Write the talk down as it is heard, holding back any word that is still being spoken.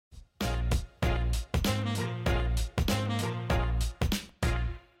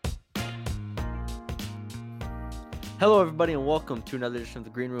Hello, everybody, and welcome to another edition of the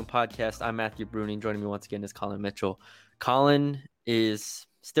Green Room Podcast. I'm Matthew Bruning. Joining me once again is Colin Mitchell. Colin is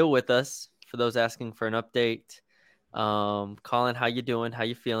still with us. For those asking for an update, Colin, how you doing? How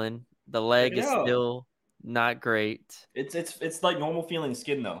you feeling? The leg is still not great. It's like normal feeling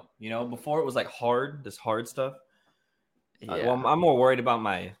skin though. You know, before it was like this hard stuff. Yeah. Well, I'm more worried about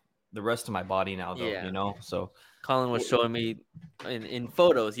the rest of my body now though. Yeah. You know, so Colin was showing me in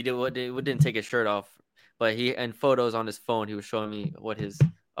photos. He didn't take his shirt off, but in photos on his phone, he was showing me what his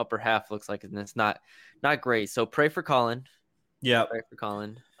upper half looks like, and it's not great. So pray for Colin. Yeah, pray for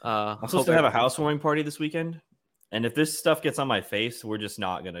Colin. I'm supposed to have a housewarming party this weekend, and if this stuff gets on my face, we're just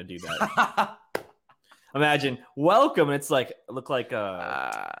not gonna do that. Imagine welcome, and it's like look like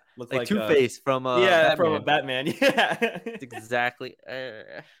Two-Face from Batman. From Batman. Yeah, it's exactly.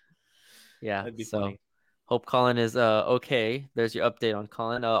 Yeah, that'd be funny. Hope Colin is okay. There's your update on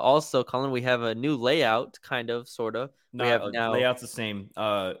Colin. Also, Colin, we have a new layout, kind of, sort of. Layout's the same.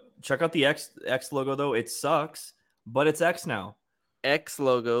 Check out the X logo though. It sucks, but it's X now. X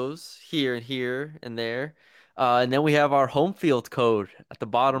logos here and here and there, and then we have our home field code at the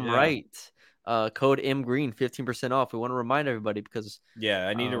bottom right. Code MGreen, 15% off. We want to remind everybody because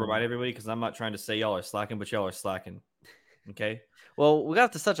I need to remind everybody because I'm not trying to say y'all are slacking, but y'all are slacking. Okay. Well, we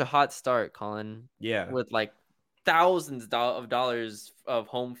got to such a hot start, Colin. Yeah. With like thousands of dollars of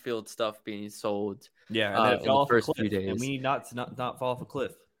home field stuff being sold. Yeah, and then it fell off the first a cliff, few days. and we need not fall off a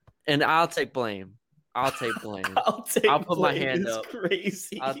cliff. And I'll take blame. I'll put my hand up.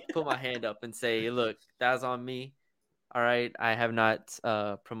 Crazy. I'll put my hand up and say, look, that's on me. All right, I have not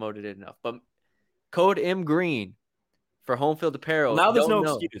promoted it enough. But code MGreen for home field apparel. Now there's no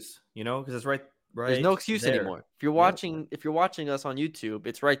excuse, you know, because it's right. There's no excuse anymore. If you're watching us on YouTube,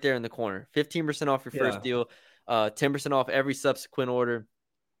 it's right there in the corner. 15% off your first deal, 10% off every subsequent order.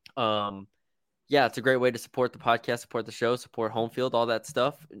 It's a great way to support the podcast, support the show, support home field, all that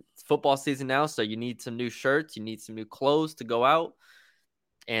stuff. It's football season now, so you need some new shirts, you need some new clothes to go out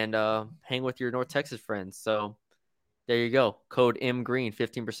and hang with your North Texas friends. So there you go. Code MGreen,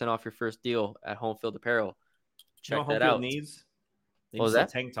 15% off your first deal at Home Field Apparel. Check that out. They need some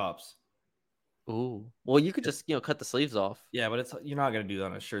tank tops. Ooh, well, you could just cut the sleeves off. Yeah, but you're not gonna do that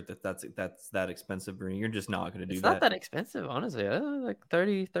on a shirt that's that expensive, Bruni. You're just not gonna do that. It's not that expensive, honestly. Like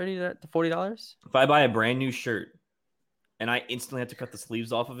 $30 to $40. If I buy a brand new shirt and I instantly have to cut the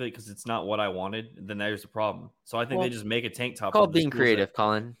sleeves off of it because it's not what I wanted, then there's a problem. So I think they just make a tank top. Called being creative,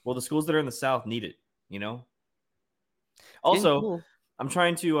 Colin. Well, the schools that are in the South need it, you know. Also, cool. I'm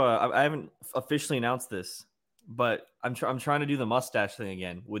trying to. I haven't officially announced this, but I'm trying to do the mustache thing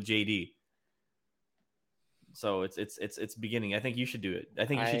again with JD. So it's beginning. I think you should do it. I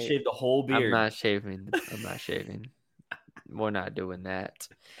think you should shave the whole beard. I'm not shaving. We're not doing that.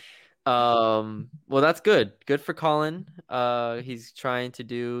 Well, that's good. Good for Colin. He's trying to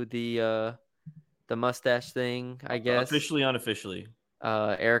do the mustache thing, I guess. Officially, unofficially.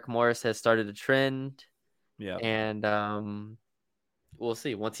 Eric Morris has started a trend. Yeah. And we'll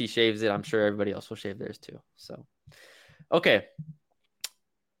see. Once he shaves it, I'm sure everybody else will shave theirs too. So, okay.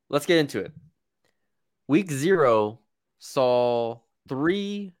 Let's get into it. Week 0 saw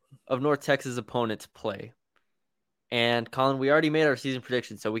 3 of North Texas opponents play. And, Colin, we already made our season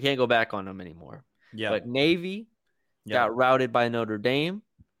predictions, so we can't go back on them anymore. Yeah. But Navy got routed by Notre Dame.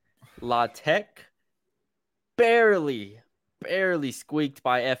 La Tech barely squeaked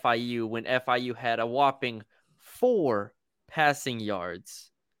by FIU when FIU had a whopping 4 passing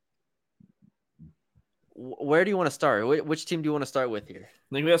yards. Where do you want to start? Which team do you want to start with here?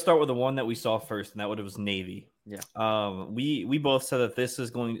 I think we got to start with the one that we saw first, and that was Navy. Yeah. We both said that this is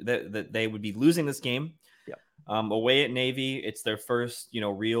that they would be losing this game. Yeah. Away at Navy, it's their first,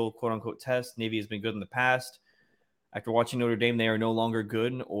 real quote unquote test. Navy has been good in the past. After watching Notre Dame, they are no longer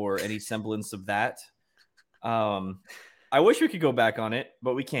good or any semblance of that. I wish we could go back on it,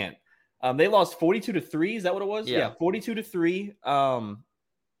 but we can't. They lost 42-3. Is that what it was? Yeah, 42-3.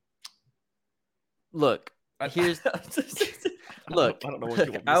 Look, here's look. I don't know what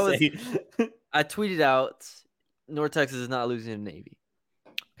you want to say. I tweeted out North Texas is not losing to Navy.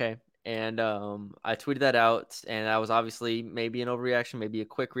 Okay. And I tweeted that out, and that was obviously maybe an overreaction, maybe a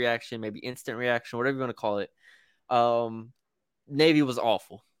quick reaction, maybe instant reaction, whatever you want to call it. Navy was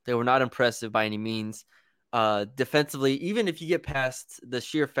awful. They were not impressive by any means. Defensively, even if you get past the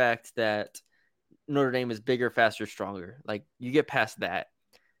sheer fact that Notre Dame is bigger, faster, stronger, like you get past that,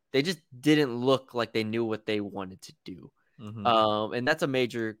 they just didn't look like they knew what they wanted to do. Mm-hmm. And that's a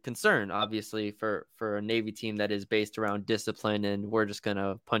major concern, obviously, for a Navy team that is based around discipline and we're just going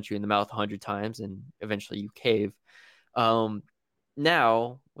to punch you in the mouth 100 times and eventually you cave.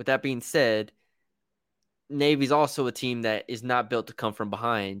 Now, with that being said, Navy's also a team that is not built to come from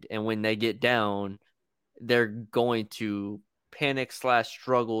behind, and when they get down, they're going to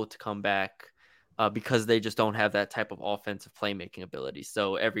panic/struggle to come back because they just don't have that type of offensive playmaking ability.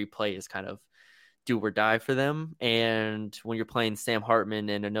 So every play is kind of do or die for them. And when you're playing Sam Hartman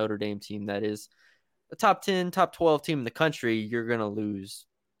and a Notre Dame team that is a top 10, top 12 team in the country, you're going to lose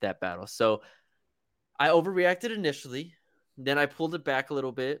that battle. So I overreacted initially, then I pulled it back a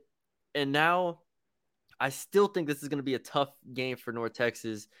little bit, and now I still think this is going to be a tough game for North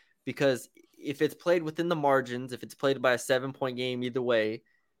Texas because if it's played within the margins, if it's played by a 7-point game either way,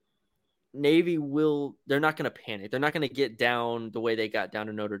 Navy they're not going to panic. They're not going to get down the way they got down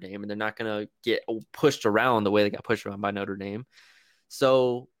to Notre Dame, and they're not going to get pushed around the way they got pushed around by Notre Dame.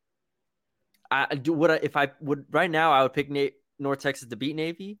 So if I would right now, I would pick North Texas to beat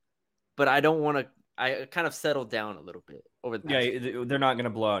Navy, but I don't want to. I kind of settled down a little bit over the past. Yeah, they're not going to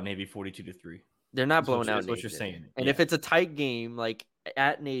blow out Navy 42-3. They're not blowing out. That's what you're saying. And if it's a tight game, like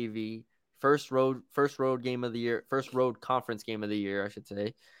at Navy, first road game of the year, first road conference game of the year, I should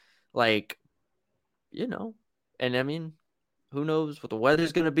say, like, and I mean, who knows what the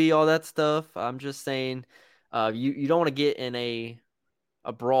weather's going to be, all that stuff. I'm just saying, you don't want to get in a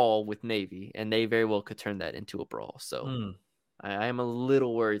brawl with Navy, and they very well could turn that into a brawl. So I am a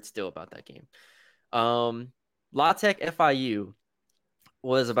little worried still about that game. La Tech FIU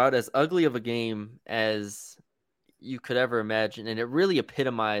was about as ugly of a game as you could ever imagine, and it really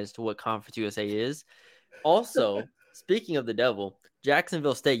epitomized what Conference USA is. Also, speaking of the devil,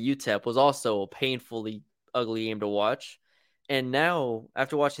 Jacksonville State UTEP was also a painfully ugly game to watch. And now,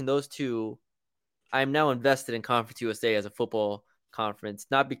 after watching those two, I'm now invested in Conference USA as a football conference,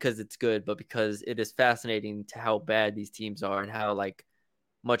 not because it's good, but because it is fascinating to how bad these teams are and how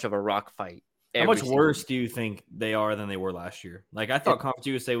much of a rock fight. How much worse do you think they are than they were last year? Like, I thought Conference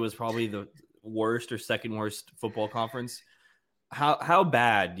USA was probably the worst or second worst football conference. How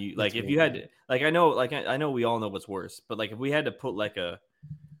bad do you like? If you had to, I know we all know what's worse, but if we had to put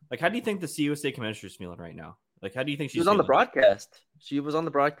how do you think the CUSA commissioner is feeling right now? How do you think she was on the broadcast? She was on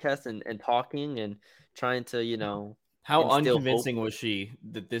the broadcast and talking and trying to How unconvincing was she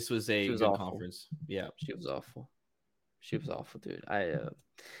that this was a good awful. Conference? Yeah, she was awful. She was awful, dude.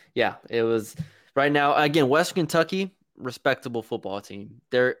 It was right now. Again, Western Kentucky, respectable football team.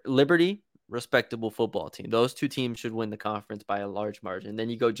 They're Liberty, respectable football team. Those two teams should win the conference by a large margin.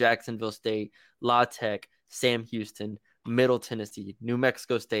 Then you go Jacksonville State, La Tech, Sam Houston, Middle Tennessee, New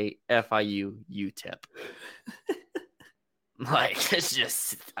Mexico State, FIU, UTEP. It's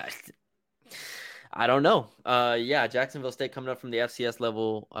just, I don't know. Jacksonville State coming up from the FCS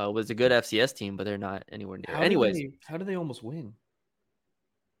level was a good FCS team, but they're not anywhere near. How did they almost win?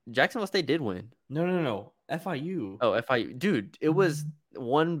 Jacksonville State did win. No. FIU. Oh, FIU. Dude, it was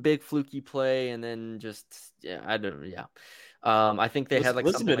one big fluky play and then I don't know. Yeah. I think they had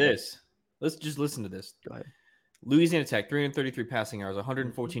listen to this. Let's just listen to this. Go ahead. Louisiana Tech, 333 passing yards,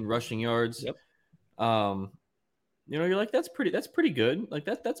 114 rushing yards. Yep. You're like, that's pretty good.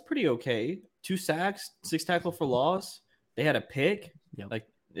 That's pretty okay. 2 sacks, 6 tackle for loss. They had a pick. Yep.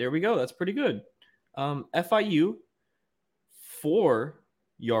 There we go. That's pretty good. FIU, 4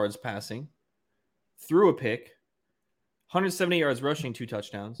 yards passing, threw a pick, 170 yards rushing, 2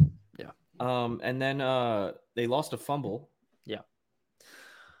 touchdowns. Yeah. And then they lost a fumble. Yeah.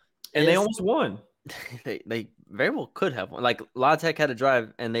 And they almost won. They very well could have won. La Tech had a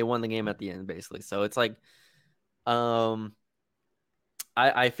drive and they won the game at the end, basically. So it's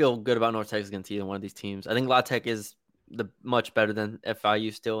I feel good about North Texas against either one of these teams. I think La Tech is much better than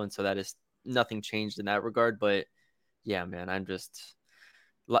FIU still, and so that is nothing changed in that regard. But yeah, man, I'm just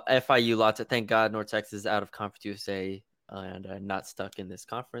FIU, La Tech. Thank God North Texas is out of Conference USA and not stuck in this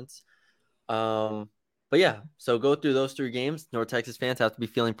conference. But yeah, so go through those 3 games. North Texas fans have to be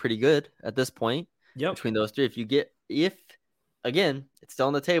feeling pretty good at this point. Yep. Between those 3, if again, it's still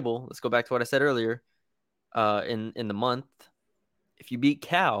on the table. Let's go back to what I said earlier. In the month, if you beat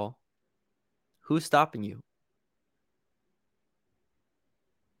Cal, who's stopping you?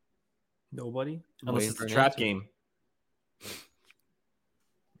 Nobody. Unless it's a trap game.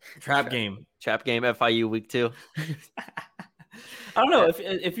 Trap game. FIU week 2. I don't know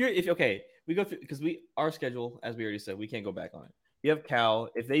if okay. We go through because our schedule, as we already said, we can't go back on it. We have Cal.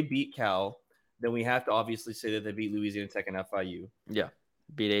 If they beat Cal, then we have to obviously say that they beat Louisiana Tech and FIU. Yeah,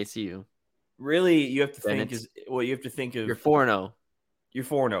 beat ACU. Really, you have to think you have to think of. You're 4-0. You're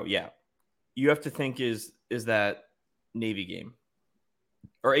 4-0. Yeah, you have to think is that Navy game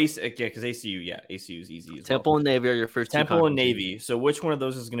or because ACU is easy. Temple and Navy are your first. Temple and Navy. So which one of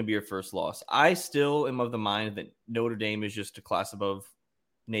those is going to be your first loss? I still am of the mind that Notre Dame is just a class above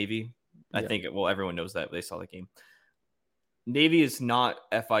Navy. I think, well, everyone knows that. They saw the game. Navy is not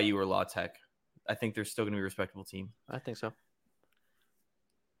FIU or La Tech. I think they're still going to be a respectable team. I think so.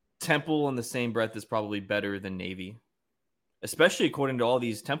 Temple in the same breath is probably better than Navy, especially according to all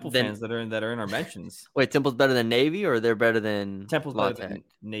these Temple fans that are in our mentions. Wait, Temple's better than Navy, or they're better than Temple's La better Tech? than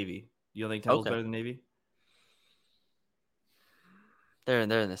Navy. You don't think Temple's better than Navy? They're in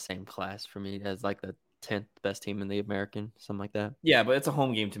the same class for me as like the 10th best team in the American, something like that. Yeah, but it's a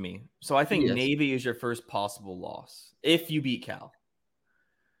home game to me. So I think Navy is your first possible loss if you beat Cal.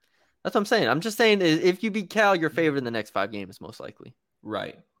 That's what I'm saying. I'm just saying if you beat Cal, you're favored in the next 5 games, most likely.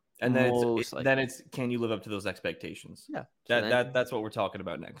 Right. And then it's can you live up to those expectations? Yeah. That's what we're talking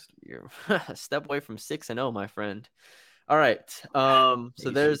about next. You're a step away from 6-0, my friend. All right.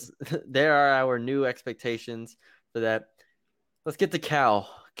 So there are our new expectations for that. Let's get to Cal.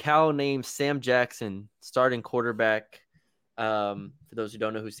 Cal named Sam Jackson starting quarterback. For those who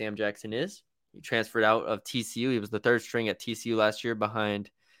don't know who Sam Jackson is, he transferred out of TCU. He was the 3rd string at TCU last year behind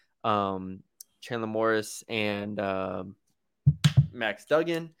Chandler Morris and Max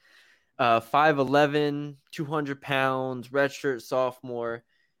Duggan. 5'11", 200 pounds, redshirt sophomore.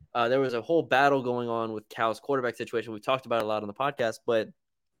 There was a whole battle going on with Cal's quarterback situation. We talked about it a lot on the podcast, but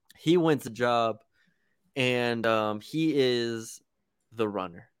he wins the job, and he is the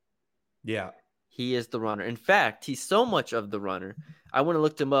runner. Yeah. He is the runner. In fact, he's so much of the runner. I went and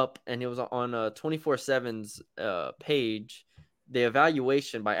looked him up, and it was on 24/7's page. The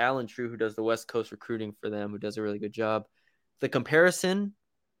evaluation by Alan True, who does the West Coast recruiting for them, who does a really good job. The comparison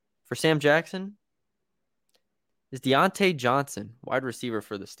for Sam Jackson is Deontay Johnson, wide receiver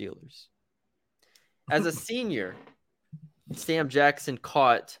for the Steelers. As a senior, Sam Jackson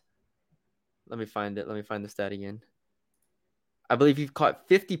caught, let me find the stat again. I believe he caught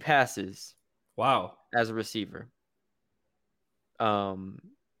 50 passes. Wow. As a receiver. In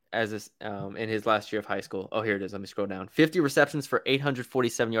his last year of high school. Oh, here it is. Let me scroll down. 50 receptions for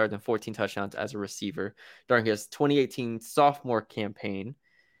 847 yards and 14 touchdowns as a receiver during his 2018 sophomore campaign.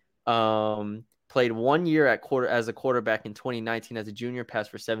 Played 1 year as a quarterback in 2019 as a junior,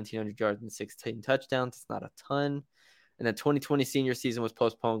 passed for 1,700 yards and 16 touchdowns. It's not a ton. And then 2020 senior season was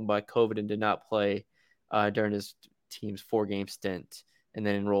postponed by COVID and did not play during his team's 4-game stint, and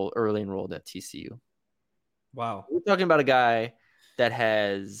then early enrolled at TCU. Wow. We're talking about a guy that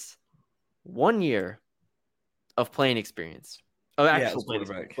has 1 year of playing experience. Oh, actual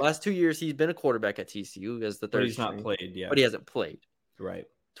quarterback. Last 2 years, he's been a quarterback at TCU as the 3rd. But he's not played, yeah. But he hasn't played. Right.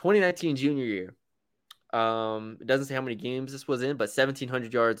 2019 junior year. It doesn't say how many games this was in, but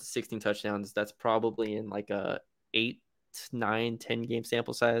 1,700 yards, 16 touchdowns. That's probably in like a 8, 9, 10 game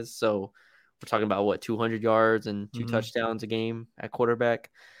sample size. So we're talking about 200 yards and 2 touchdowns a game at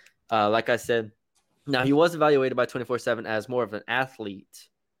quarterback. Like I said, now he was evaluated by 24/7 as more of an athlete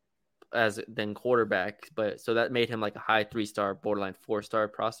than quarterback, but so that made him like a high 3-star, borderline 4-star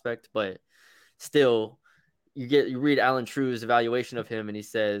prospect. But still, you read Alan True's evaluation of him, and he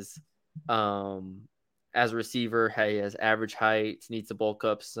says, as a receiver, he has average height, needs to bulk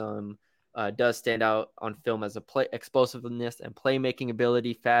up some. Does stand out on film as explosiveness and playmaking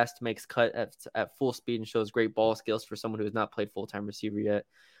ability, fast, makes cut at full speed, and shows great ball skills for someone who has not played full-time receiver yet.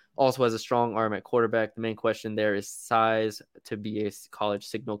 Also has a strong arm at quarterback. The main question there is size to be a college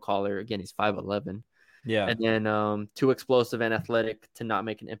signal caller. Again, he's 5'11". Yeah. And then too explosive and athletic to not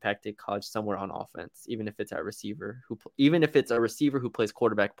make an impact at college somewhere on offense, even if it's a receiver who plays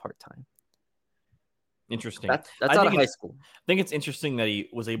quarterback part-time. Interesting. That's out of high school. I think it's interesting that he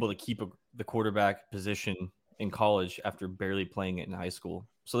was able to keep the quarterback position in college after barely playing it in high school.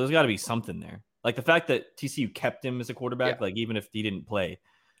 So there's got to be something there. Like the fact that TCU kept him as a quarterback, like even if he didn't play,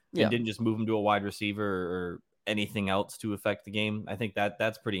 and didn't just move him to a wide receiver or anything else to affect the game. I think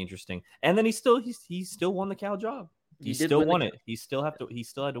that's pretty interesting. And then he still won the Cal job. He still won it. He still had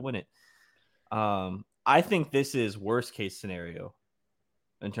to win it. I think this is worst case scenario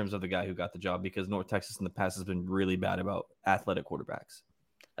in terms of the guy who got the job, because North Texas in the past has been really bad about athletic quarterbacks.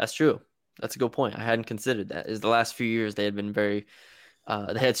 That's true. That's a good point. I hadn't considered that. Is the last few years they had been they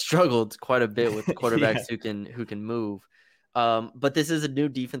had struggled quite a bit with the quarterbacks who can move. But this is a new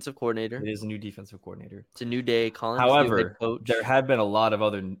defensive coordinator. It is a new defensive coordinator. It's a new day. Collins, however, there have been a lot of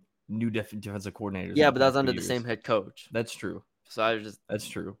other new defensive coordinators. Yeah, but that was under the same head coach. That's true. So that's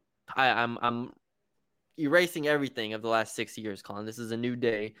true. I'm erasing everything of the last 6 years, Colin. This is a new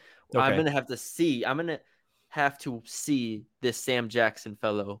day. Okay. I'm gonna have to see this Sam Jackson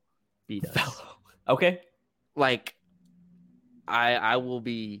fellow beat us. Okay. Like, I will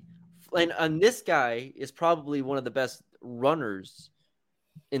be, and this guy is probably one of the best runners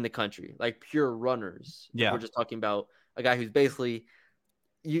in the country, like pure runners. Yeah. We're just talking about a guy who's basically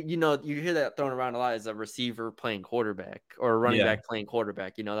you hear that thrown around a lot as a receiver playing quarterback or a running Yeah. back playing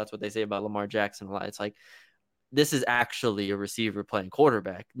quarterback. That's what they say about Lamar Jackson a lot. It's like this is actually a receiver playing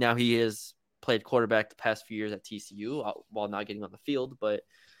quarterback. Now he has played quarterback the past few years at TCU while not getting on the field, but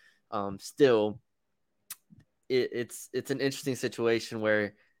still, it's an interesting situation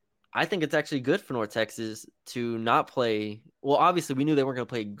where I think it's actually good for North Texas to not play. Well, obviously, we knew they weren't going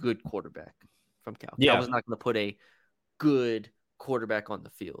to play a good quarterback from Cal. Cal Yeah. was not going to put a good quarterback on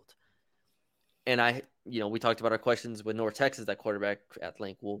the field. And we talked about our questions with North Texas, that quarterback at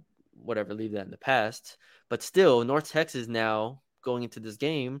length. We'll whatever, leave that in the past. But still, North Texas now going into this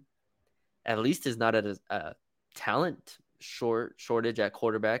game, at least is not at a talent shortage at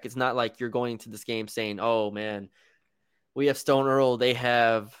quarterback. It's not like you're going to this game saying, "Oh man, we have Stone Earl. They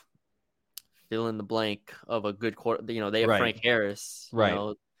have fill in the blank of a good quarter. They have Right. Frank Harris.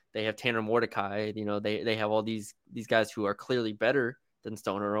 Right. They have Tanner Mordecai. They have all these guys who are clearly better than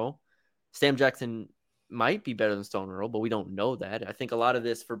Stone Earl. Sam Jackson might be better than Stone Earl, but we don't know that. I think a lot of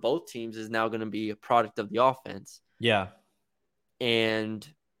this for both teams is now going to be a product of the offense. Yeah. And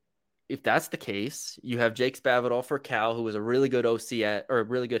if that's the case, you have Jake Spavital for Cal, who was a really good OC or a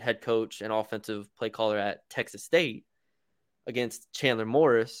really good head coach and offensive play caller at Texas State, against Chandler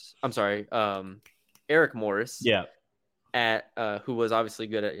Morris. I'm sorry, Eric Morris. Yeah. Who was obviously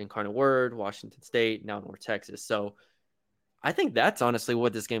good at Incarnate Word, Washington State, now North Texas. So I think that's honestly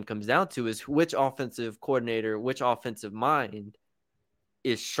what this game comes down to, is which offensive coordinator, which offensive mind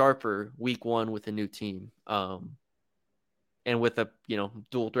is sharper week one with a new team. And with a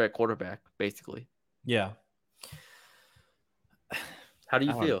dual threat quarterback, basically. Yeah. How do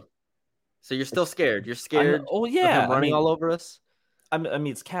you feel? So you're still scared. You're scared of him running all over us? I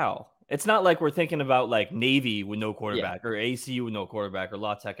mean, it's Cal. It's not like we're thinking about like Navy with no quarterback or ACU with no quarterback or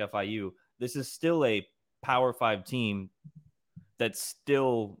La Tech FIU. This is still a Power 5 team that's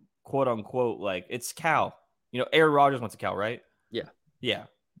still quote unquote like it's Cal. Aaron Rodgers went to Cal, right? Yeah. Yeah.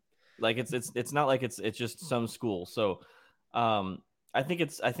 Like it's not like it's just some school. So I think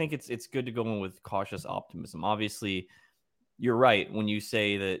it's good to go in with cautious optimism. Obviously, you're right when you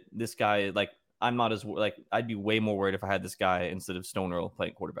say that this guy, like, I'm not as like I'd be way more worried if I had this guy instead of Stone Earl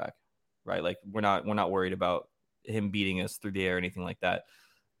playing quarterback, right? Like we're not worried about him beating us through the air or anything like that.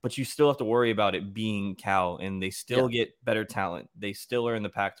 But you still have to worry about it being Cal, and they still get better talent. They still are in the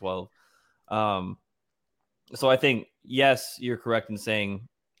Pac-12. So I think, yes, you're correct in saying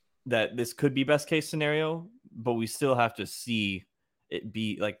that this could be best case scenario, but we still have to see it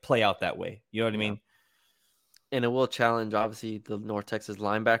be like play out that way. You know what I mean? And it will challenge, obviously, the North Texas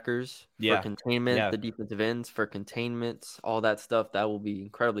linebackers for containment, the defensive ends for containments, all that stuff. That will be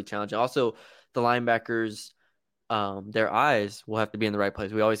incredibly challenging. Also, the linebackers, their eyes will have to be in the right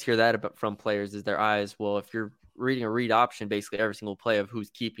place. We always hear that from players, is their eyes. Well, if you're reading a read option, basically every single play of who's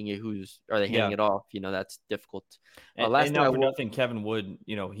keeping it, are they handing it off, that's difficult. And now for nothing, Kevin Wood,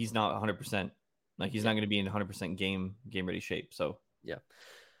 he's not 100%. Like he's not going to be in 100% game ready shape. So yeah.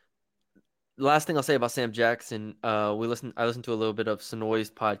 The last thing I'll say about Sam Jackson, I listened to a little bit of Sonoy's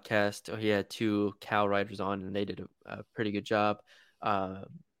podcast. He had two Cal writers on, and they did a pretty good job.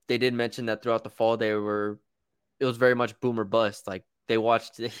 They did mention that throughout the fall, it was very much boom or bust. Like they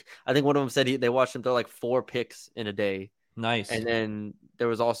watched, I think one of them said they watched him throw like 4 picks in a day. Nice. And then there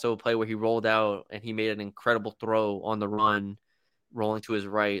was also a play where he rolled out and he made an incredible throw on the run, rolling to his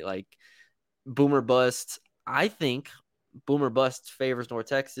right. Like boom or bust. I think boom or bust favors North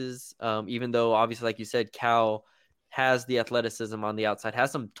Texas, even though obviously, like you said, Cal has the athleticism on the outside,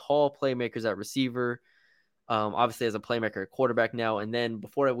 has some tall playmakers at receiver, obviously as a playmaker at quarterback now. And then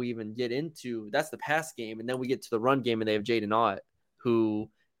before we even get into, that's the pass game, and then we get to the run game, and they have Jaden Ott, who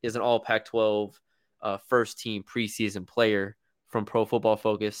is an all Pac-12 first team preseason player from Pro Football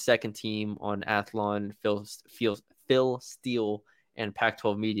Focus, second team on Athlon, Phil Steele, and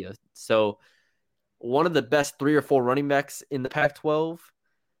Pac-12 Media. So one of the best 3 or 4 running backs in the Pac-12.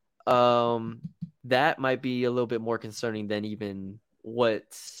 That might be a little bit more concerning than even what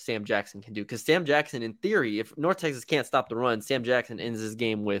Sam Jackson can do. Because Sam Jackson, in theory, if North Texas can't stop the run, Sam Jackson ends his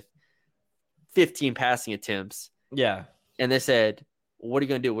game with 15 passing attempts. Yeah. And they said, what are you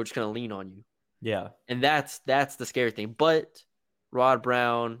going to do? We're just going to lean on you. Yeah. And that's the scary thing. But Rod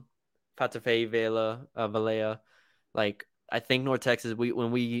Brown, Fatafe Valea, like, I think North Texas,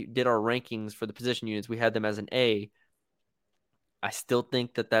 when we did our rankings for the position units, we had them as an A. I still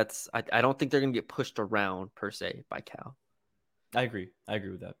think I don't think they're going to get pushed around per se by Cal. I agree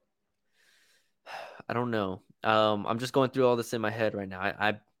with that. I don't know. I'm just going through all this in my head right now.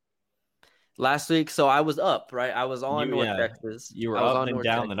 I last week, so I was up, right? I was on North Texas. You were up and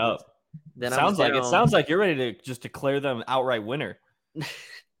down and up. Then it sounds like you're ready to just declare them outright winner.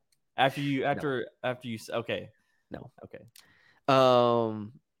 after you okay. No. Okay.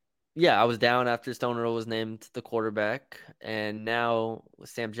 Yeah, I was down after Stone Earl was named the quarterback, and now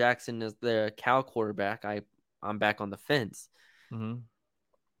Sam Jackson is the Cal quarterback. I'm back on the fence. Mm-hmm.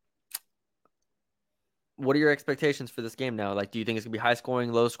 What are your expectations for this game now? Like, do you think it's gonna be high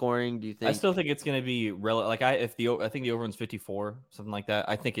scoring, low scoring? Do you I think? still think it's going to be like I think the over is 54, something like that.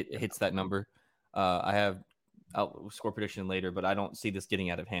 I think it hits that number. I'll score prediction later, but I don't see this getting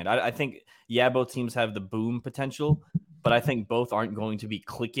out of hand. I think both teams have the boom potential, but I think both aren't going to be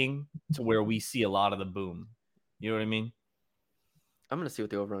clicking to where we see a lot of the boom. You know what I mean? I'm gonna see what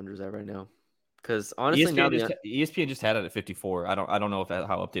the over under is at right now, because honestly, now ESPN just had it at 54. I don't know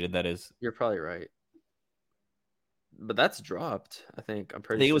how updated that is. you're probably right, but that's dropped. I'm I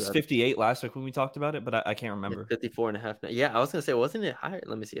pretty think it sure was that 58 last week when we talked about it, but I can't remember. 54 and a half now. Yeah, I was gonna say, wasn't it higher?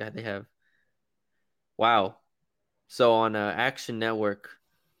 Let me see. They have. Wow. So on Action Network,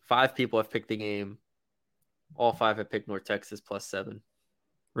 5 people have picked the game. All 5 have picked North Texas +7.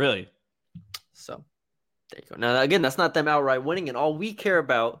 Really? So there you go. Now again, that's not them outright winning, and all we care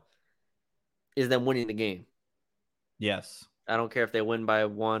about is them winning the game. Yes. I don't care if they win by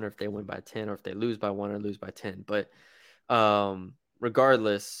 1 or if they win by 10 or if they lose by 1 or lose by 10. But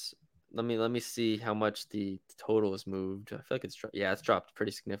regardless, let me see how much the total has moved. I feel like it's dropped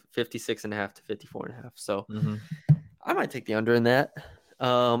pretty significant, 56 and a half to 54 and a half. So I might take the under in that.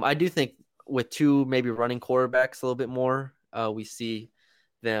 I do think with 2 maybe running quarterbacks a little bit more, we see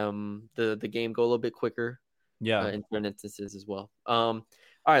the game go a little bit quicker. Yeah. In certain instances as well. All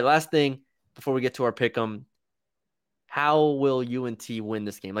right, last thing before we get to our pick 'em. How will UNT win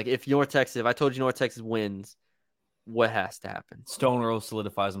this game? Like if I told you North Texas wins, what has to happen? Stone Earl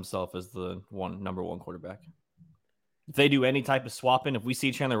solidifies himself as the number one quarterback. If they do any type of swapping, if we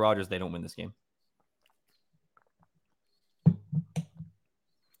see Chandler Rogers, they don't win this game.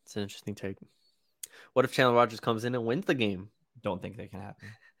 It's an interesting take. What if Chandler Rogers comes in and wins the game? Don't think that can happen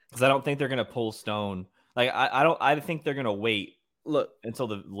because I don't think they're gonna pull Stone. Like I think they're gonna wait until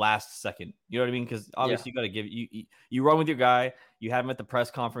the last second. You know what I mean? Because obviously you got to give you run with your guy. You have him at the press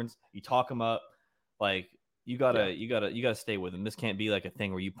conference. You talk him up. Like you gotta stay with him. This can't be like a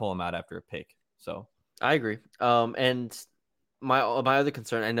thing where you pull him out after a pick. So I agree. And my other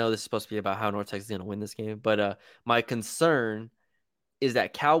concern, I know this is supposed to be about how North Texas is gonna win this game, but my concern is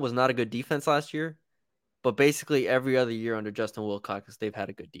that Cal was not a good defense last year, but basically every other year under Justin Wilcox, they've had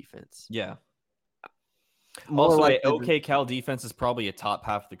a good defense. Yeah. Also, Cal defense is probably a top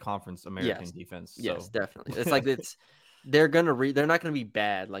half of the conference American defense. So. Yes, definitely. It's like they're not gonna be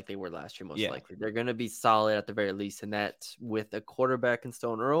bad like they were last year. Most likely, they're gonna be solid at the very least, and that with a quarterback in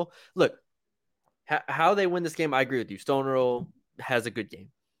Stone Earl. Look, how they win this game, I agree with you. Stone Earl has a good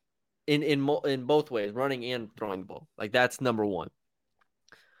game in both ways, running and throwing the ball. Like that's number one.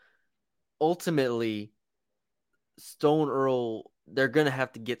 Ultimately, Stone Earl, they're gonna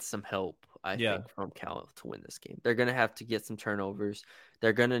have to get some help. I think from Cal to win this game. They're gonna have to get some turnovers.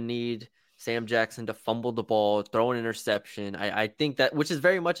 They're gonna need Sam Jackson to fumble the ball, throw an interception. I think that, which is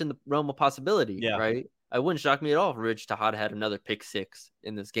very much in the realm of possibility, right? I wouldn't shock me at all if Ridge Tejada had another pick 6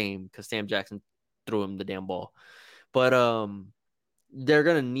 in this game because Sam Jackson threw him the damn ball. But they're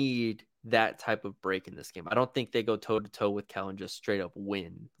gonna need that type of break in this game. I don't think they go toe to toe with Cal and just straight up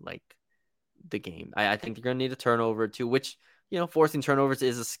win like the game. I think they're gonna need a turnover too, which forcing turnovers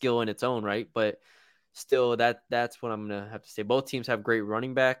is a skill in its own right, but still that's what I'm gonna have to say. Both teams have great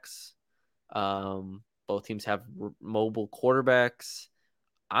running backs. Both teams have mobile quarterbacks.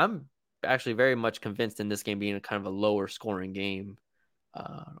 I'm actually very much convinced in this game being a kind of a lower scoring game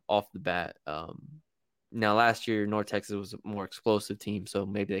off the bat. Now last year North Texas was a more explosive team, so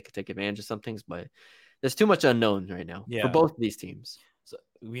maybe they could take advantage of some things, but there's too much unknowns right now for both of these teams. So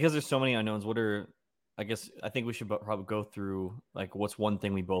because there's so many unknowns, I think we should probably go through like what's one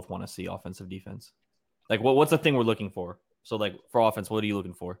thing we both want to see offensive defense. Like what's the thing we're looking for? So like for offense, what are you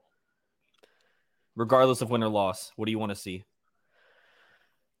looking for? Regardless of win or loss, what do you want to see?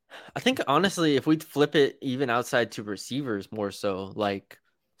 I think honestly, if we flip it even outside to receivers more so, like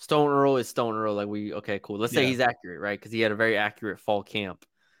Stone Earl is Stone Earl. Like okay, cool. Let's say he's accurate, right? Because he had a very accurate fall camp.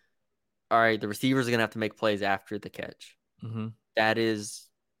 All right, the receivers are gonna have to make plays after the catch. Mm-hmm. That is,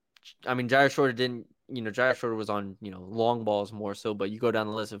 I mean, Jair Shorter didn't. Jair Shorter was on long balls more so, but you go down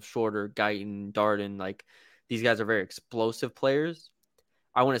the list of Shorter, Guyton, Darden, like these guys are very explosive players.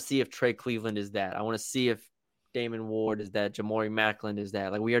 I want to see if Trey Cleveland is that. I want to see if Damon Ward is that. Jamori Macklin is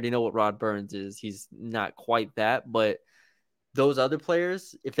that. Like we already know what Rod Burns is. He's not quite that, but those other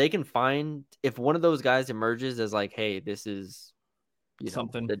players, if they can if one of those guys emerges as like, hey, this is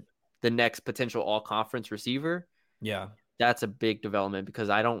something the next potential all conference receiver, that's a big development because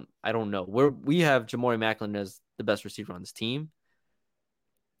I don't know. We have Jamori Macklin as the best receiver on this team.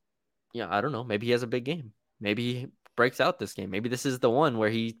 Yeah, I don't know. Maybe he has a big game. Maybe he breaks out this game. Maybe this is the one where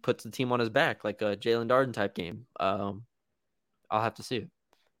he puts the team on his back, like a Jalen Darden type game. I'll have to see it.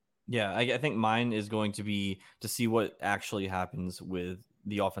 Yeah, I think mine is going to be to see what actually happens with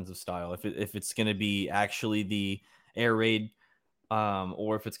the offensive style. If it's going to be actually the air raid,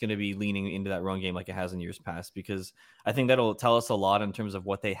 or if it's going to be leaning into that run game like it has in years past, because I think that'll tell us a lot in terms of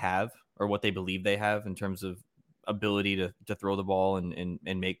what they have or what they believe they have in terms of ability to throw the ball and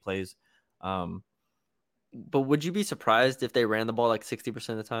make plays. But would you be surprised if they ran the ball like 60%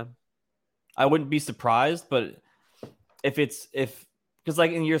 of the time? I wouldn't be surprised, but because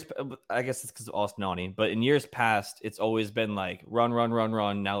like in years, I guess it's because of Austin Aune, but in years past, it's always been like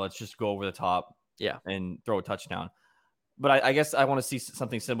run. Now let's just go over the top, and throw a touchdown. But I guess I want to see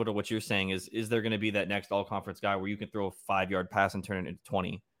something similar to what you're saying. Is there going to be that next all conference guy where you can throw a 5-yard pass and turn it into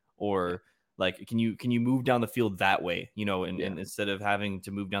 20, or like can you move down the field that way? And instead of having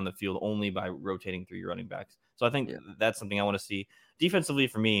to move down the field only by rotating through your running backs. So I think that's something I want to see defensively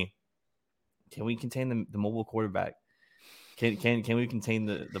for me. Can we contain the mobile quarterback? Can we contain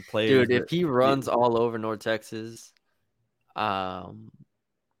the players? Dude, if he runs all over North Texas, I'm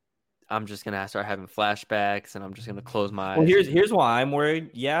just gonna start having flashbacks, and I'm just gonna close my eyes. Well, here's why I'm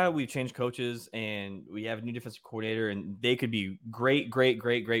worried. Yeah, we've changed coaches, and we have a new defensive coordinator, and they could be great.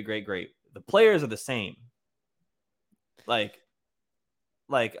 The players are the same. Like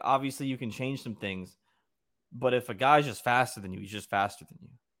obviously you can change some things, but if a guy's just faster than you, he's just faster than you.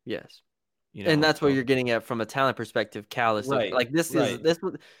 Yes. And that's what you're getting at from a talent perspective. Cal is right. Like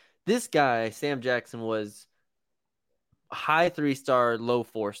this guy, Sam Jackson, was high 3-star, low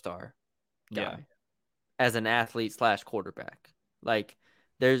 4-star guy as an athlete / quarterback. Like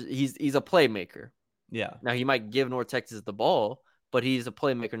he's a playmaker. Yeah. Now he might give North Texas the ball, but he's a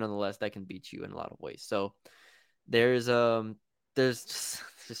playmaker nonetheless that can beat you in a lot of ways. So there's just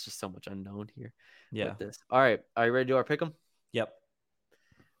so much unknown here. Yeah. With this. All right. Are you ready to do our pick'em? Yep.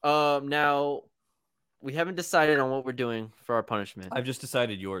 Now we haven't decided on what we're doing for our punishment. I've just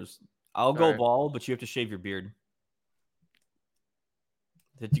decided yours. I'll go bald, but you have to shave your beard.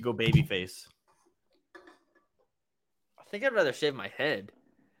 Did you go baby face? I think I'd rather shave my head.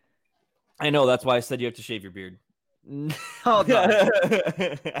 I know, that's why I said you have to shave your beard. Hold on.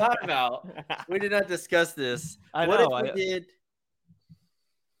 Time out. We did not discuss this. What if we did?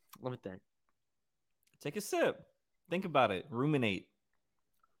 Let me think. Take a sip. Think about it. Ruminate.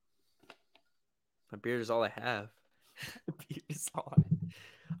 My beard is all I have. Beard is all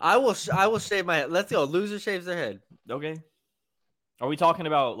I will shave my head. Let's go. Loser shaves their head. Okay. Are we talking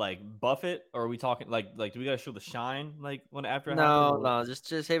about like buff it, or are we talking like do we gotta show the shine like when after? No, just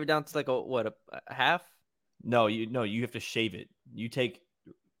shave it down to like a half. No, you have to shave it. You take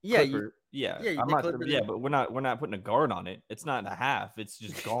clipper. But we're not putting a guard on it. It's not a half. It's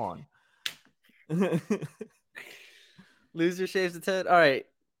just gone. Loser shaves its head. All right.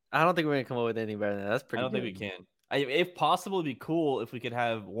 I don't think we're gonna come up with anything better than that. That's pretty. I don't think we can. If possible, it'd be cool if we could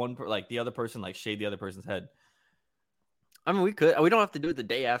have the other person like shave the other person's head. I mean, we could. We don't have to do it the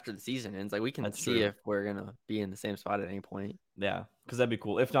day after the season ends. Like we can That's see true. if we're gonna be in the same spot at any point. Yeah, because that'd be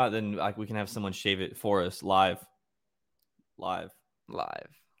cool. If not, then like we can have someone shave it for us live on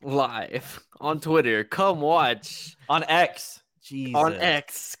Twitter. Come watch on X. Jesus. On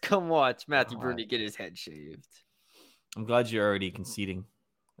X. Come watch Matthew Bruni get his head shaved. I'm glad you're already conceding.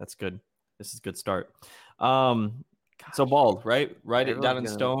 That's good. This is a good start. So bald, right? Write it down in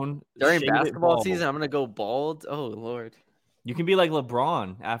stone. During basketball season, I'm gonna go bald. Oh Lord. You can be like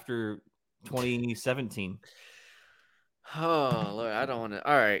LeBron after 2017. Oh Lord, I don't want to.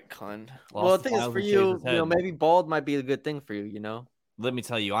 All right, Con. Well, the thing is for you, maybe bald might be a good thing for you. Let me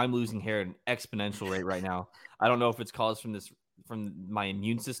tell you, I'm losing hair at an exponential rate right now. I don't know if it's caused from my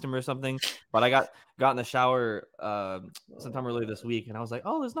immune system or something, but I got in the shower sometime earlier this week, and I was like,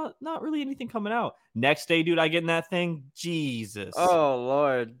 oh, there's not really anything coming out. Next day, dude, I get in that thing. Jesus. Oh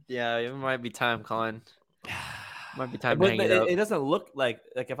Lord, yeah, it might be time, Colin. Might be time to hang it up. It doesn't look like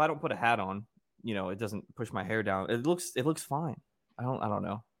if I don't put a hat on, it doesn't push my hair down. It looks fine. I don't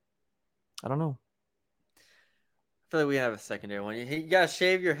know. I feel like we have a secondary one. You gotta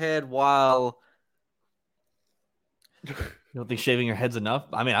shave your head while. You don't think shaving your head's enough?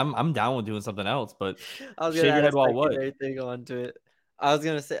 I mean, I'm down with doing something else, but I was gonna shave your head while what? Thing onto it. I was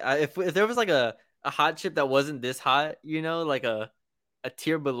gonna say if there was like a hot chip that wasn't this hot, like a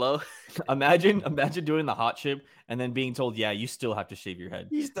tier below. Imagine doing the hot chip and then being told, yeah, you still have to shave your head.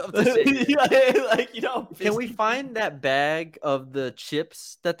 You still have to shave your head. Can we find that bag of the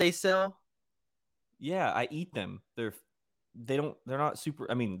chips that they sell? Yeah, I eat them. They're they're not super.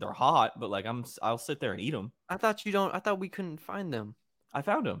 I mean, they're hot, but like I'll sit there and eat them. I thought we couldn't find them. I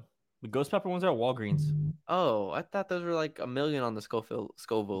found them. The ghost pepper ones are at Walgreens. Oh, I thought those were like a million on the Scoville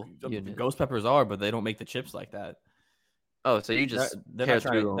The unit. ghost peppers are, but they don't make the chips like that. Oh, so you just They're tear not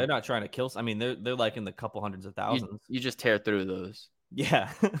trying. through They're them. not trying to kill. I mean, they're like in the couple hundreds of thousands. You just tear through those,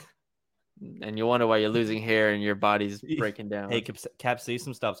 Yeah. and you wonder why you're losing hair and your body's breaking down. Hey,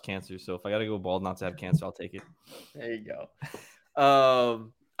 capsaicin stops cancer. So if I gotta go bald not to have cancer, I'll take it. There you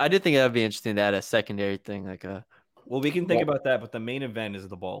go. I did think that'd be interesting to add a secondary thing, like a. Well, we can think about that, but the main event is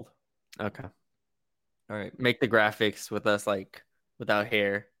the bald. Okay. All right. Make the graphics with us like without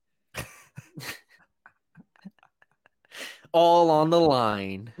hair. All on the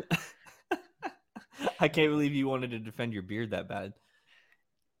line. I can't believe you wanted to defend your beard that bad.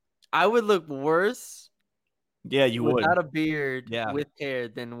 I would look worse. Yeah, you would. Without a beard Yeah. with hair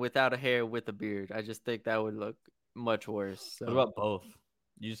than without a hair with a beard. I just think that would look much worse. So. What about both?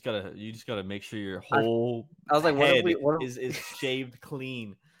 You just gotta make sure your whole I was like, head what is shaved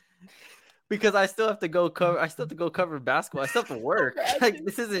clean. Because I still have to go cover basketball. I still have to work. Like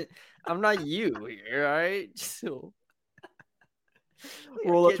this isn't. I'm not you here, all right? So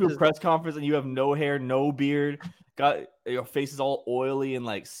roll up to a press conference and you have no hair, no beard, got your face is all oily and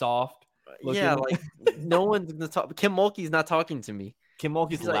like soft. Looking. Yeah, like no one's gonna talk. Kim Mulkey's not talking to me. Kim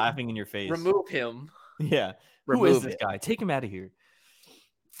Mulkey's laughing in your face. Remove him. Yeah. Who is this guy? Take him out of here.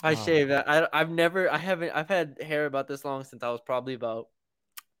 I shave that. I've had hair about this long since I was probably about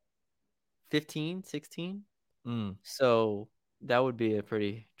 15, 16. So that would be a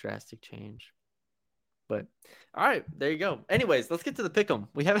pretty drastic change. But all right, there you go. Anyways, let's get to the pick'em.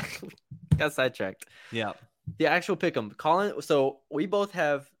 We haven't got sidetracked. Yeah. The actual pick'em. Colin, so we both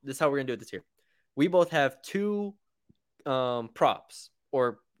have this is how we're gonna do it this year. We both have two props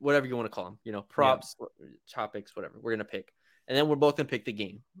or whatever you want to call them, you know, props, topics, whatever. We're gonna pick. And then we're both gonna pick the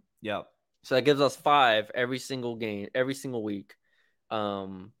game. Yeah. So that gives us 5 every single game, every single week.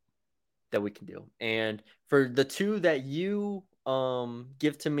 That we can do. And for the 2 that you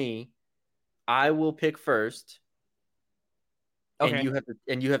give to me, I will pick first. Okay.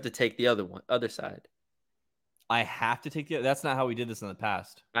 And you have to take the other side. I have to take that's not how we did this in the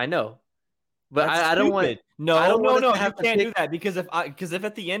past. I know. But I don't want No, you can't do that because if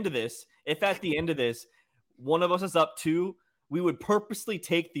at the end of this, one of us is up 2, we would purposely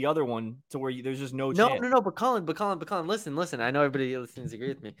take the other one to where there's just no chance. No. But Colin, listen. I know everybody listening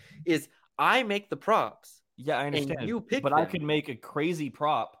agrees with me. Is I make the props. Yeah, I understand. And you pick but them. I could make a crazy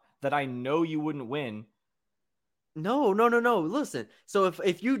prop that I know you wouldn't win. No. Listen. So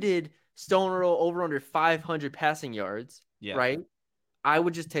if you did Stone Roll over under 500 passing yards, right? I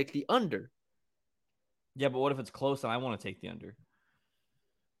would just take the under. Yeah, but what if it's close and I want to take the under?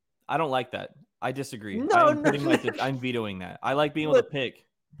 I don't like that. I disagree. I'm vetoing that. I like being able to pick.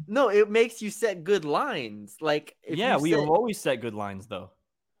 No, it makes you set good lines. Like we have always set good lines though.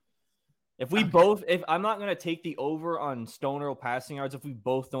 If I'm not gonna take the over on Stone Roll passing yards if we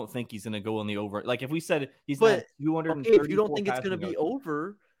both don't think he's gonna go on the over. Like if we said he's not 230. If you don't think it's gonna be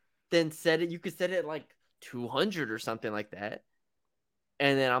over, then set it. You could set it like 200 or something like that.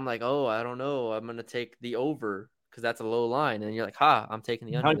 And then I'm like, oh, I don't know. I'm gonna take the over because that's a low line. And you're like, I'm taking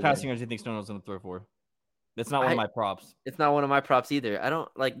the under. How many passing yards do you think Stone Roll's gonna throw for? That's not one of my props. It's not one of my props either. I don't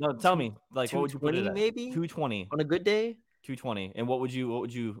like. No, tell me. Like, what would you put it at? Maybe 220 on a good day. 220. And what would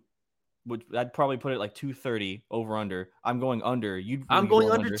you? I'd probably put it like 230 over under. I'm going under. I'm going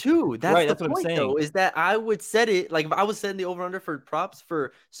under too. That's right. The That's point, what I'm saying. Though, is that I would set it like if I was setting the over under for props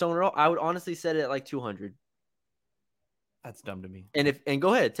for Stone Roll, I would honestly set it at like 200. That's dumb to me. And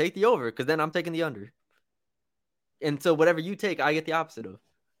go ahead, take the over because then I'm taking the under. And so whatever you take, I get the opposite of.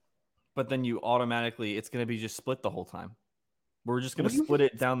 But then you automatically, it's going to be just split the whole time. We're just going to split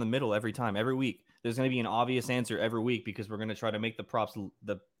it down the middle every time, every week. There's going to be an obvious answer every week because we're going to try to make the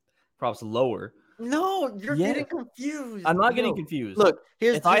props lower. No, you're getting confused. I'm not getting confused. Look,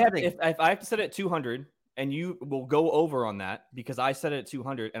 if I have to set it at 200 and you will go over on that because I set it at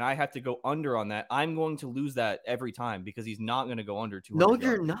 200 and I have to go under on that, I'm going to lose that every time because he's not going to go under 200. No,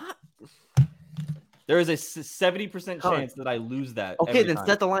 you're not. There is a 70% chance that I lose that. Okay, then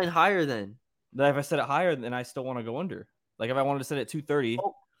set the line higher then. But if I set it higher, then I still want to go under. Like if I wanted to set it at 230.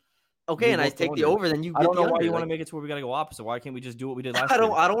 Okay, and I take the over, then you get I don't know the why under. you want to make it to where we got to go opposite. Why can't we just do what we did last year?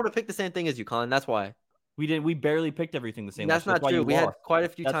 I don't want to pick the same thing as you, Colin. That's why. We barely picked everything the same. That's not true. We had quite a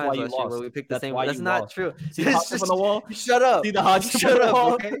few times last year where we picked the same. That's not true. See the hot tub on the wall? Shut up. See the hot tub on the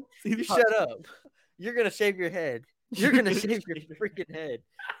wall? Okay? You shut up. You're gonna shave your head. You're gonna shave your freaking head.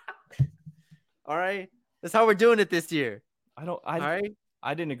 All right. That's how we're doing it this year. All right.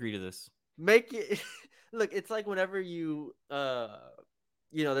 I didn't agree to this. Make it. Look, it's like whenever you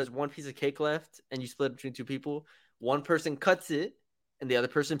there's one piece of cake left and you split it between two people. One person cuts it and the other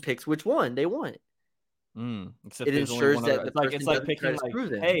person picks which one they want. Except It there's only ensures one that other. the It's person like doesn't try picking to screw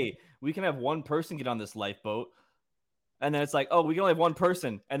them. hey, we can have one person get on this lifeboat, and then it's like, oh, we can only have one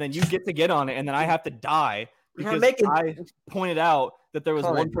person, and then you get on it, and then I have to die because I pointed out that there was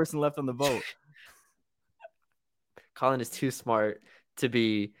one person left on the boat. Colin is too smart to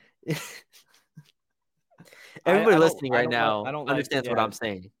be. Everybody listening right now understands what I'm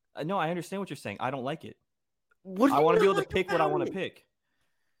saying. No, I understand what you're saying. I don't like it. I want to be able to pick what I want to pick.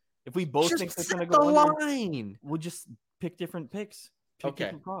 If we both think it's going to go line, we'll just pick different picks.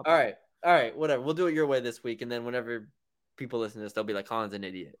 Okay. All right. Whatever. We'll do it your way this week, and then whenever people listen to this, they'll be like, "Colin's an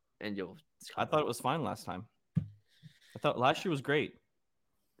idiot," and you'll. I thought it was fine last time. I thought last year was great.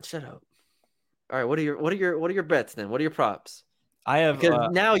 Shut up. All right. What are your bets then? What are your props? I have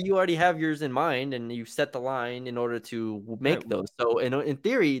because now you already have yours in mind, and you set the line in order to make those. So in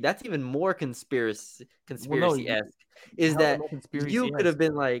theory, that's even more conspiracy-esque. Is that you could have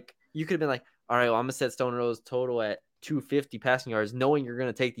been like, all right, well, I'm gonna set Stone Rose total at 250 passing yards, knowing you're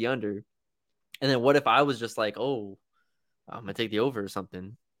gonna take the under. And then what if I was just like, oh, I'm gonna take the over or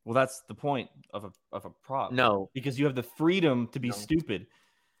something? Well, that's the point of a prop. No, because you have the freedom to be stupid.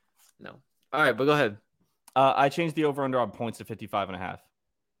 No. All right, but go ahead. I changed the over-under on points to 55.5.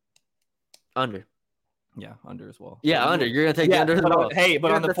 Under. Yeah, under as well. Yeah, under. You're gonna take the under as well. Hey,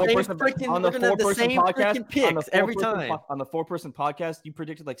 but on the four-person podcast, picks every time on the four-person podcast, you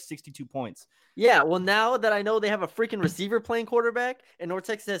predicted like 62 points. Yeah, well, now that I know they have a freaking receiver playing quarterback, and North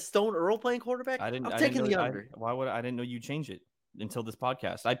Texas has Stone Earl playing quarterback, I'm taking the under. I didn't know you changed it until this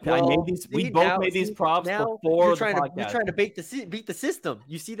podcast. I made these. We both made these props before the podcast. You're trying to beat the system.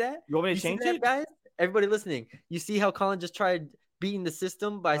 You see that? You want me to change it, guys? Everybody listening, you see how Colin just tried beating the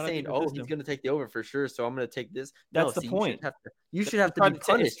system by saying, "Oh, he's going to take the over for sure," so I'm going to take this. That's the point. You should have to be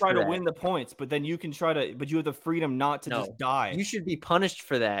punished. Try to win the points, but then you can try to. But you have the freedom not to just die. You should be punished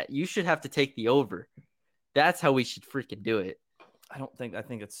for that. You should have to take the over. That's how we should freaking do it. I think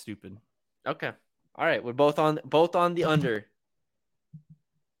it's stupid. Okay. All right. We're both on the under.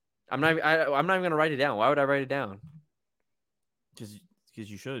 I'm not even going to write it down. Why would I write it down? Because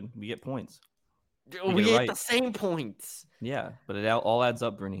you should. We get points. We get the same points. Yeah, but it all adds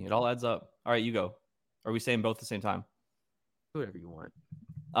up, Brittany. It all adds up. All right, you go. Are we saying both at the same time? Whatever you want.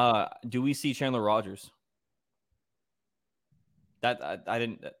 Do we see Chandler Rogers? That I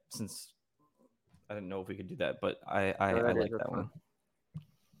didn't know if we could do that, but I like that one.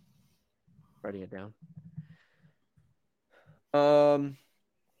 Writing it down.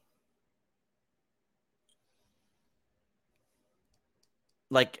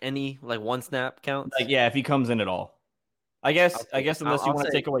 Like one snap counts. Like, yeah, if he comes in at all. I guess unless you want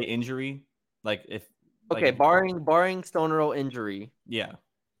to take away injury, like if barring Stone Earl injury. Yeah.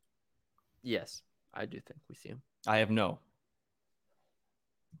 Yes, I do think we see him. I have no.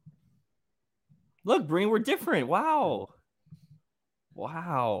 Look, Breen, we're different. Wow.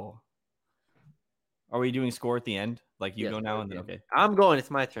 Are we doing score at the end? Like you go now and then okay. I'm going. It's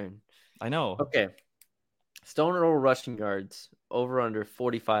my turn. I know. Okay. Stone Earl rushing yards over under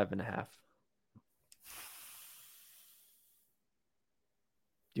 45.5.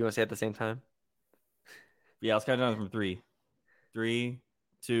 Do you want to say it at the same time? Yeah, let's count down from 3. 3,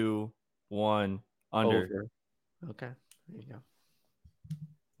 2, 1, under. Over. Okay. There you go.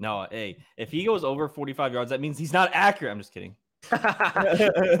 No, hey, if he goes over 45 yards, that means he's not accurate. I'm just kidding.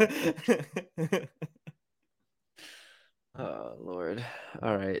 Oh, Lord.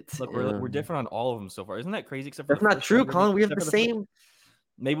 All right. Look, we're different on all of them so far. Isn't that crazy? Except for that's not true, Colin. We have the same.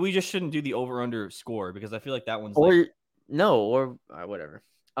 Maybe we just shouldn't do the over-under score because I feel like that one's whatever.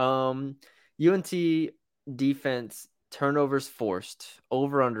 UNT defense turnovers forced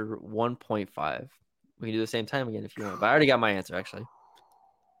over under 1.5. We can do the same time again if you want, but I already got my answer actually.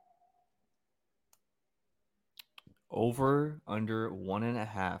 Over under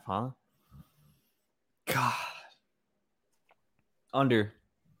 1.5, huh? God. Under.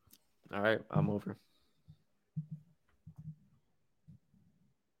 All right, I'm over.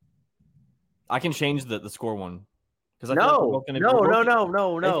 I can change the score one. No.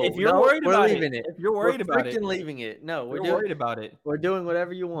 If you're worried about it, if you're worried about it, leaving it. No, we're worried about it. We're doing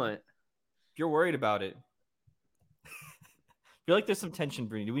whatever you want. If you're worried about it, I feel like there's some tension,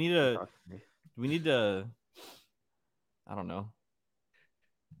 Bree. Do we need to? I don't know.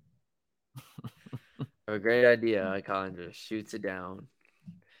 A great idea. Colin just shoots it down.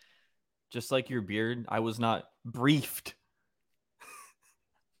 Just like your beard, I was not briefed.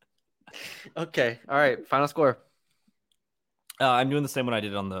 Okay. All right. Final score. I'm doing the same one I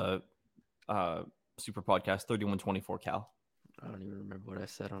did on the Super Podcast 3124 Cal. I don't even remember what I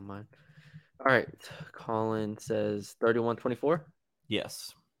said on mine. All right. Colin says 31-24.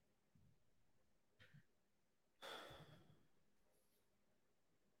 Yes.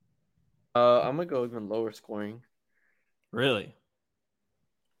 I'm gonna go even lower scoring. Really?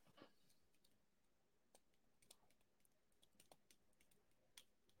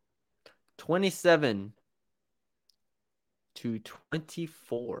 27-24,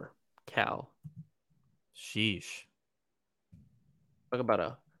 Cal. Sheesh. Talk about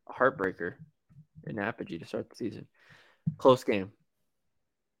a heartbreaker in Apogee to start the season. Close game.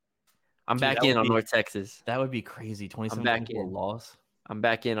 I'm Dude, back in on North Texas. That would be crazy. 27 back for a in. loss. I'm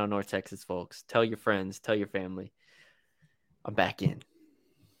back in on North Texas, folks. Tell your friends, tell your family. I'm back in.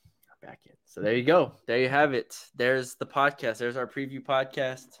 So there you go. There you have it. There's the podcast. There's our preview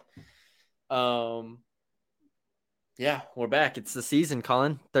podcast. Yeah, we're back. It's the season,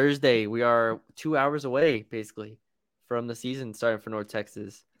 Colin. Thursday. We are 2 hours away, basically, from the season starting for North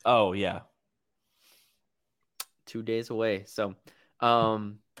Texas. Oh, yeah. 2 days away. So,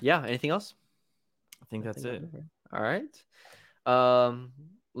 yeah, anything else? I think that's it. All right.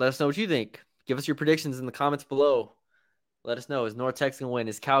 Let us know what you think. Give us your predictions in the comments below. Let us know. Is North Texas gonna win?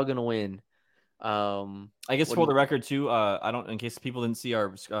 Is Cal gonna win? I guess for the record too, in case people didn't see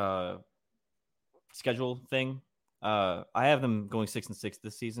our schedule thing, I have them going 6-6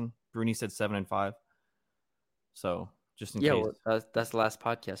 this season. Bruni said 7-5. So just in case. Well, that's the last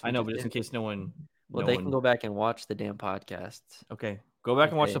podcast. I know, but just in case no one. Well, they can go back and watch the damn podcast. Okay, go back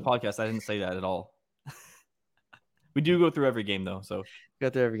and watch the podcast. I didn't say that at all. We do go through every game though, so go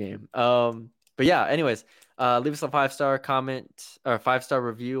through every game. But yeah, anyways, leave us a 5-star comment or 5-star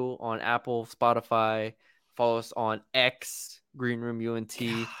review on Apple, Spotify. Follow us on X, Green Room UNT.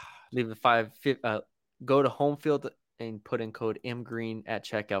 God. Leave a go to Home Field and put in code MGreen at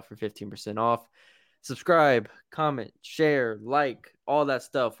checkout for 15% off. Subscribe, comment, share, like, all that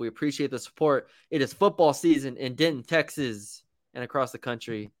stuff. We appreciate the support. It is football season in Denton, Texas, and across the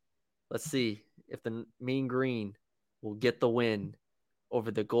country. Let's see if the Mean Green will get the win over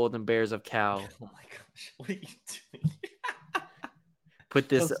the Golden Bears of Cal. Oh my gosh, what are you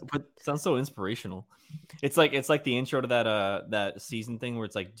doing? Sounds so inspirational. It's like the intro to that season thing where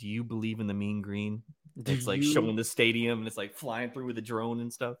it's like, do you believe in the Mean Green? It's like showing the stadium and it's like flying through with a drone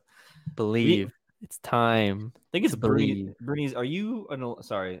and stuff. Believe. It's time. I think it's Bernie's. Are you?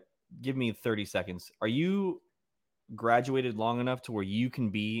 Sorry, give me 30 seconds. Are you graduated long enough to where you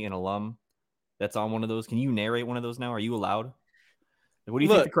can be an alum that's on one of those? Can you narrate one of those now? Are you allowed? What do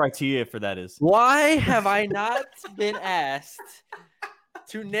you think the criteria for that is? Why have I not been asked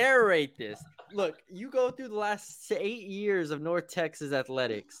to narrate this? Look, you go through the last 8 years of North Texas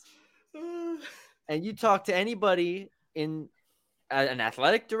athletics, and you talk to anybody in an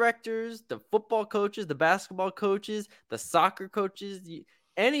athletic directors, the football coaches, the basketball coaches, the soccer coaches,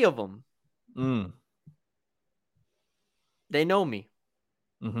 any of them. They know me.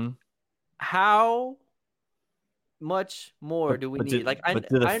 Mm-hmm. How much more do we need?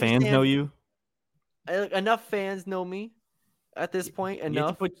 Do the fans know you? Enough fans know me at this point.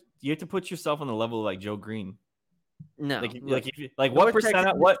 Enough. You have to put yourself on the level of like Joe Green. No, what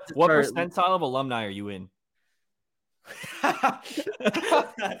percentile of alumni are you in?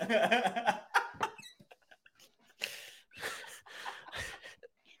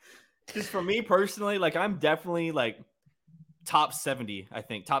 Just for me personally, like I'm definitely like top 70. I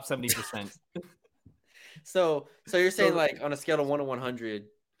think top 70%. So you're saying like on a scale of 1 to 100,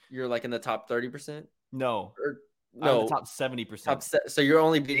 you're like in the top 30%? No, no, I'm the top 70%. So you're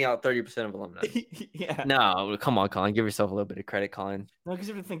only beating out 30% of alumni. Yeah. No, come on, Colin. Give yourself a little bit of credit, Colin. No, because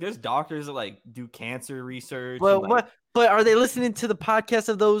you have to think there's doctors that like do cancer research. But are they listening to the podcast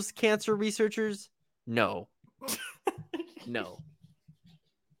of those cancer researchers? No. No.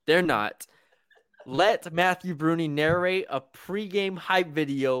 They're not. Let Matthew Bruni narrate a pregame hype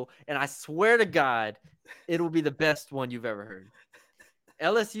video, and I swear to God, it will be the best one you've ever heard.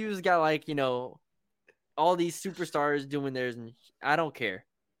 LSU's got all these superstars doing theirs, and I don't care.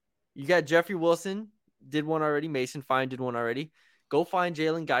 You got Jeffrey Wilson, did one already. Mason Fine did one already. Go find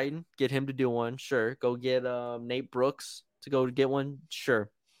Jalen Guyton, get him to do one. Sure. Go get Nate Brooks to go get one. Sure.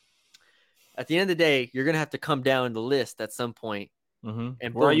 At the end of the day, you're going to have to come down the list at some point. Mm-hmm.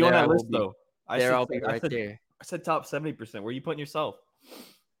 And where are you on that list, though? I'll be right there. I said top 70%. Where are you putting yourself?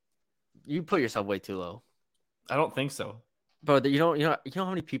 You put yourself way too low. I don't think so. Bro, you know how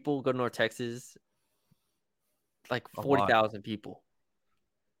many people go to North Texas? Like 40,000 people.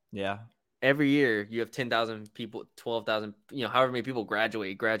 Yeah. Every year you have 10,000 people, 12,000, however many people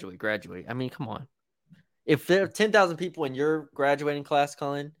graduate. I mean, come on. If there are 10,000 people in your graduating class,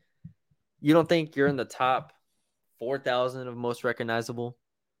 Colin, You don't think you're in the top 4,000 of most recognizable?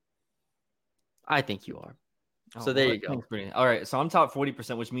 I think you are. So there you go. All right, so I'm top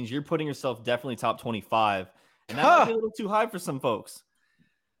 40%, which means you're putting yourself definitely top 25, and that might be a little too high for some folks.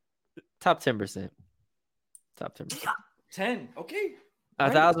 Top 10%. Top 10%. 10. Okay.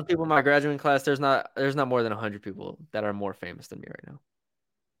 1,000 people in my graduating class. There's not more than 100 people that are more famous than me right now.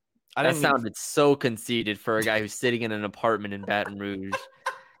 That sounded so conceited for a guy who's sitting in an apartment in Baton Rouge.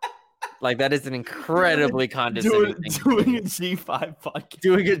 Like, that is an incredibly condescending thing. Doing a G5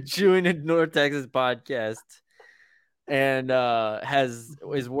 podcast. Doing a North Texas podcast. And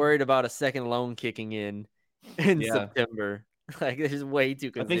is worried about a second loan kicking in September. Like, there's way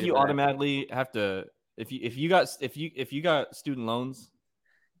too. I think you automatically have to if you got student loans,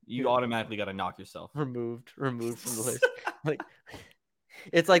 you automatically got to knock yourself removed from the list. Like,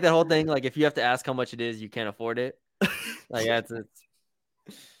 it's like that whole thing. Like, if you have to ask how much it is, you can't afford it. Like, it's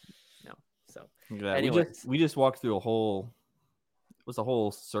no. So anyway, we just walked through a whole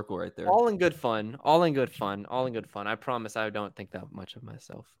circle right there. All in good fun. I promise I don't think that much of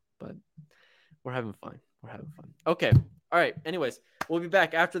myself, but we're having fun. Okay. All right. Anyways, we'll be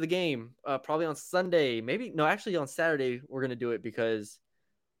back after the game, probably on Sunday. Actually on Saturday we're gonna do it because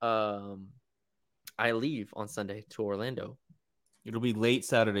I leave on Sunday to Orlando. It'll be late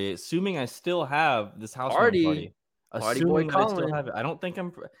Saturday, assuming I still have this house party. Assuming that I still have it. I don't think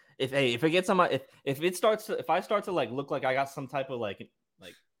I'm. If it gets on my if I start to like look like I got some type of like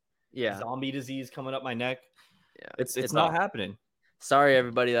zombie disease coming up my neck, it's not happening. Sorry,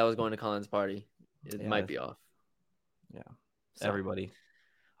 everybody that was going to Colin's party. It might be off. Yeah, so. Everybody.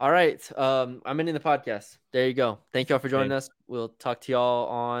 All right. I'm ending the podcast. There you go. Thank y'all for joining us. We'll talk to y'all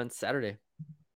on Saturday.